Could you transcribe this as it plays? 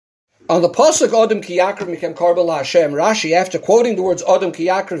On the pasuk Adam ki yakriv mikem karban laHashem, Rashi, after quoting the words Adam ki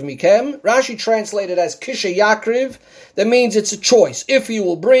yakriv mikem, Rashi translated as kisha yakriv. That means it's a choice. If you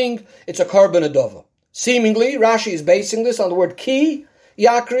will bring, it's a karban adova. Seemingly, Rashi is basing this on the word ki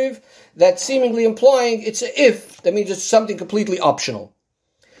yakriv, that seemingly implying it's a if. That means it's something completely optional.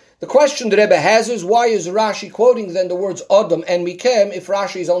 The question the Rebbe has is, why is Rashi quoting then the words Adam and mikem if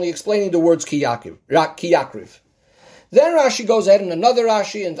Rashi is only explaining the words ki yakriv? Then Rashi goes ahead in another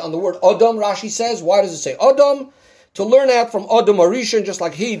Rashi, and on the word Adam, Rashi says, why does it say Adam? To learn out from Adam Arishan, just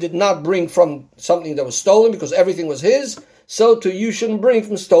like he did not bring from something that was stolen because everything was his, so too you shouldn't bring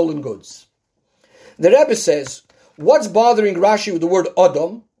from stolen goods. The Rebbe says, what's bothering Rashi with the word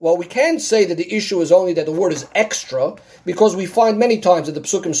Adam? Well, we can't say that the issue is only that the word is extra, because we find many times that the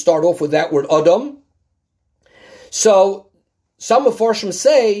psukim start off with that word Adam. So, some of Farshim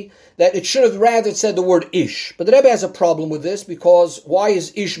say that it should have rather said the word Ish. But the Rebbe has a problem with this, because why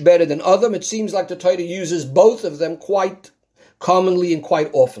is Ish better than Adam? It seems like the Torah uses both of them quite commonly and quite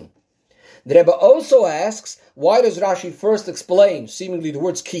often. The Rebbe also asks, why does Rashi first explain, seemingly, the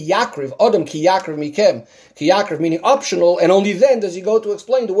words ki yakriv, Adam ki yakriv mikem, ki yakriv meaning optional, and only then does he go to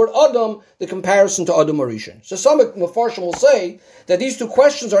explain the word Adam, the comparison to Adam Arishan. So some Mefarshim will say that these two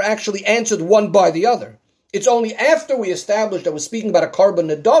questions are actually answered one by the other. It's only after we establish that we're speaking about a karban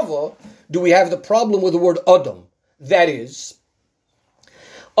nedava do we have the problem with the word Adam. That is,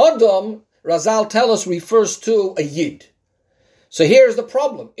 Adam, Razal tell us, refers to a Yid. So here's the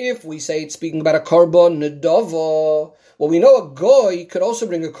problem. If we say it's speaking about a karban nedava, well, we know a goy could also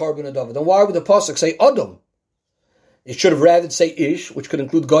bring a karban nedava. Then why would the pasuk say Adam? It should have rather say Ish, which could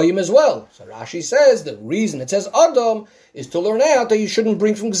include goyim as well. So Rashi says the reason it says Adam is to learn out that you shouldn't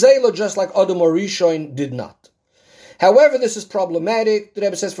bring from Gzela, just like Adam or Rishon did not. However, this is problematic, the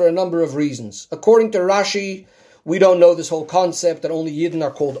Rebbe says, for a number of reasons. According to Rashi, we don't know this whole concept that only Yidden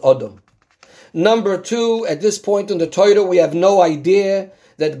are called Adam. Number two, at this point in the Torah, we have no idea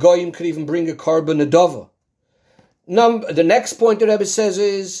that goyim could even bring a karban nedava. The next point the Rebbe says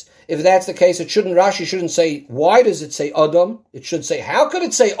is, if that's the case, Rashi shouldn't say, why does it say Adam? It should say, how could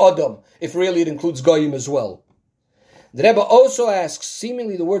it say Adam, if really it includes goyim as well? The Rebbe also asks,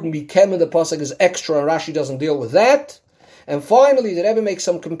 seemingly the word mikem in the pasuk is extra, and Rashi doesn't deal with that. And finally, the Rebbe makes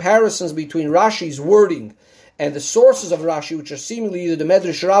some comparisons between Rashi's wording and the sources of Rashi, which are seemingly either the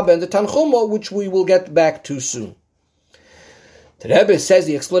Medrash Rabbah and the Tanchuma, which we will get back to soon. The Rebbe says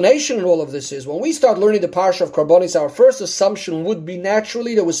the explanation in all of this is, when we start learning the parsha of Karbonis, our first assumption would be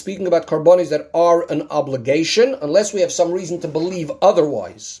naturally that we're speaking about Karbonis that are an obligation, unless we have some reason to believe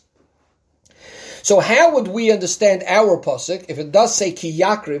otherwise. So how would we understand our pasuk if it does say ki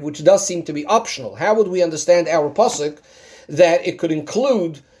yakriv, which does seem to be optional? How would we understand our pasuk that it could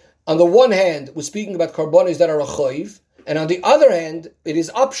include, on the one hand, we're speaking about Karbonis that are a choiv, and on the other hand, it is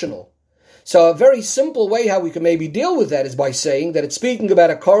optional? So a very simple way how we can maybe deal with that is by saying that it's speaking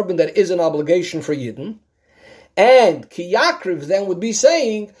about a karban that is an obligation for Yidden, and ki yakriv then would be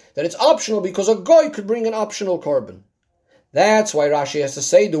saying that it's optional because a goy could bring an optional karban. That's why Rashi has to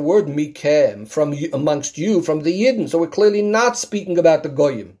say the word mikem, from amongst you, from the Yidden. So we're clearly not speaking about the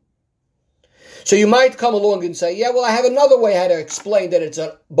goyim. So you might come along and say, yeah, well, I have another way how to explain that it's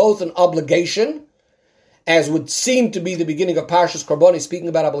both an obligation, as would seem to be the beginning of Parshas Karbonis, speaking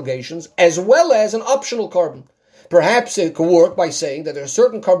about obligations, as well as an optional carbon. Perhaps it could work by saying that there are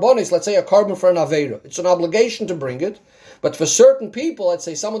certain Karbonis, let's say a carbon for an Aveira. It's an obligation to bring it, but for certain people, let's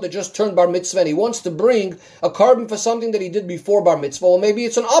say someone that just turned Bar Mitzvah and he wants to bring a carbon for something that he did before Bar Mitzvah, well, maybe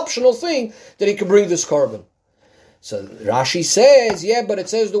it's an optional thing that he can bring this carbon. So Rashi says, yeah, but it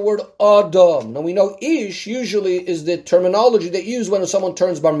says the word Adam. Now we know Ish usually is the terminology they use when someone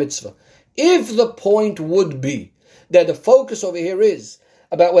turns Bar Mitzvah. If the point would be that the focus over here is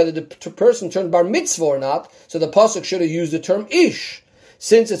about whether the person turned Bar Mitzvah or not, so the pasuk should have used the term Ish.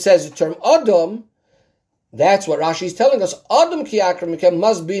 Since it says the term Adam, that's what Rashi is telling us. Adam ki yakriv mikem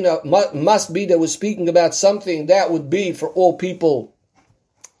must be that we're speaking about something that would be for all people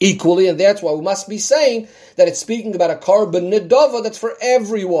equally, and that's why we must be saying that it's speaking about a karban nedava that's for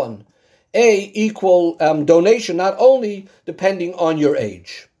everyone. Equal donation, not only depending on your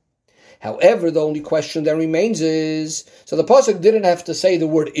age. However, the only question that remains is, so the pasuk didn't have to say the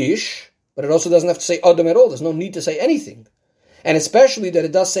word Ish, but it also doesn't have to say Adam at all. There's no need to say anything. And especially that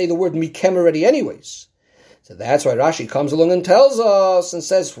it does say the word Mikem already anyways. So that's why Rashi comes along and tells us and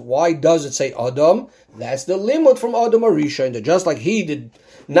says, why does it say Adam? That's the limud from Adam Arisha, that just like he did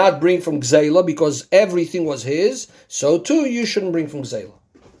not bring from Gzela because everything was his, so too you shouldn't bring from Gzela.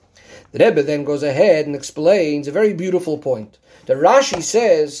 The Rebbe then goes ahead and explains a very beautiful point. The Rashi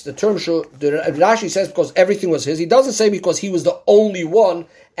says, Rashi says because everything was his. He doesn't say because he was the only one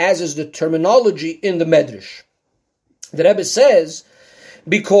as is the terminology in the Medrash. The Rebbe says,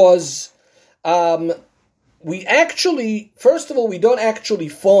 because we actually, first of all, we don't actually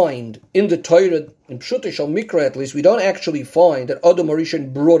find in the Torah, in Pshutei Shel Mikra at least, we don't actually find that Adam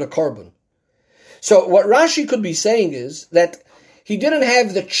HaRishon brought a carbon. So what Rashi could be saying is that he didn't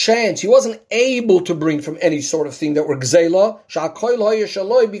have the chance, he wasn't able to bring from any sort of thing that were gzeila, sha'akol haya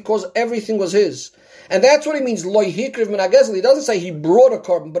shaloi, because everything was his. And that's what he means, loy hikriv min hagezel. He doesn't say he brought a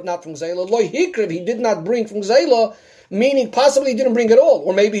carbon, but not from gzeila. Loy hikriv, he did not bring from gzeila, meaning possibly he didn't bring at all,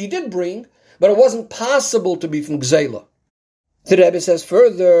 or maybe he did bring, but it wasn't possible to be from gzeila. The Rebbe says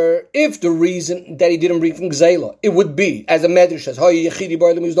further, if the reason that he didn't bring from gzeila, it would be, as the Medrash says, he's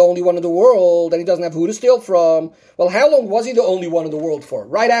the only one in the world, and he doesn't have who to steal from. Well, how long was he the only one in the world for?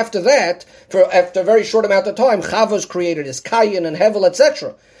 Right after that, after a very short amount of time, Chava was created as Kayin and Hevel,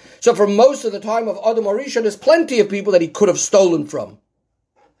 etc. So for most of the time of Adam HaRishon, there's plenty of people that he could have stolen from.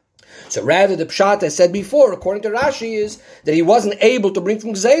 So rather, the Pshat, as said before, according to Rashi, is that he wasn't able to bring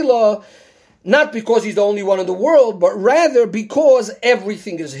from gzeila, not because he's the only one in the world, but rather because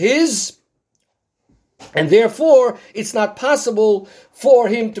everything is his, and therefore it's not possible for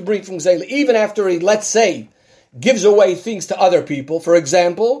him to bring from gzeila, even after he, let's say, gives away things to other people, for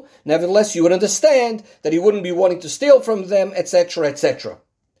example. Nevertheless, you would understand that he wouldn't be wanting to steal from them, etc., etc.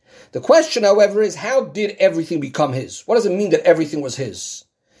 The question, however, is how did everything become his? What does it mean that everything was his?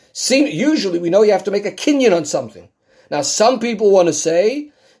 Usually we know you have to make a kinyan on something. Now, some people want to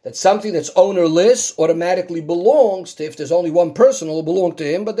say that something that's ownerless automatically belongs to, if there's only one person, it will belong to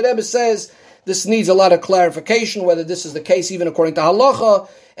him. But the Rebbe says this needs a lot of clarification, whether this is the case even according to halacha,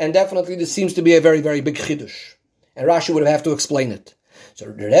 and definitely this seems to be a very, very big chiddush. And Rashi would have to explain it. So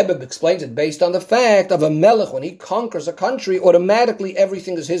the Rebbe explains it based on the fact of a melech, when he conquers a country, automatically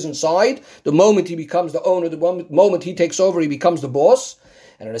everything is his inside. The moment he becomes the owner, the moment he takes over, he becomes the boss.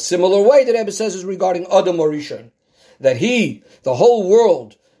 And in a similar way, the Rebbe says is regarding Adam HaRishon, that the whole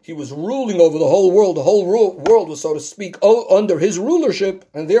world, he was ruling over the whole world was, so to speak, under his rulership,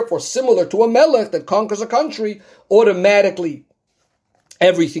 and therefore similar to a melech that conquers a country, automatically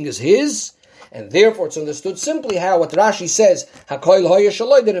everything is his, and therefore it's understood simply how what Rashi says, Hakoil Hoya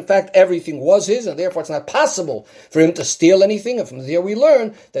Shaloi, that in fact everything was his, and therefore it's not possible for him to steal anything, and from there we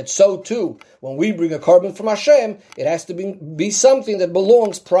learn that so too, when we bring a carbon from Hashem, it has to be something that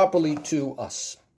belongs properly to us.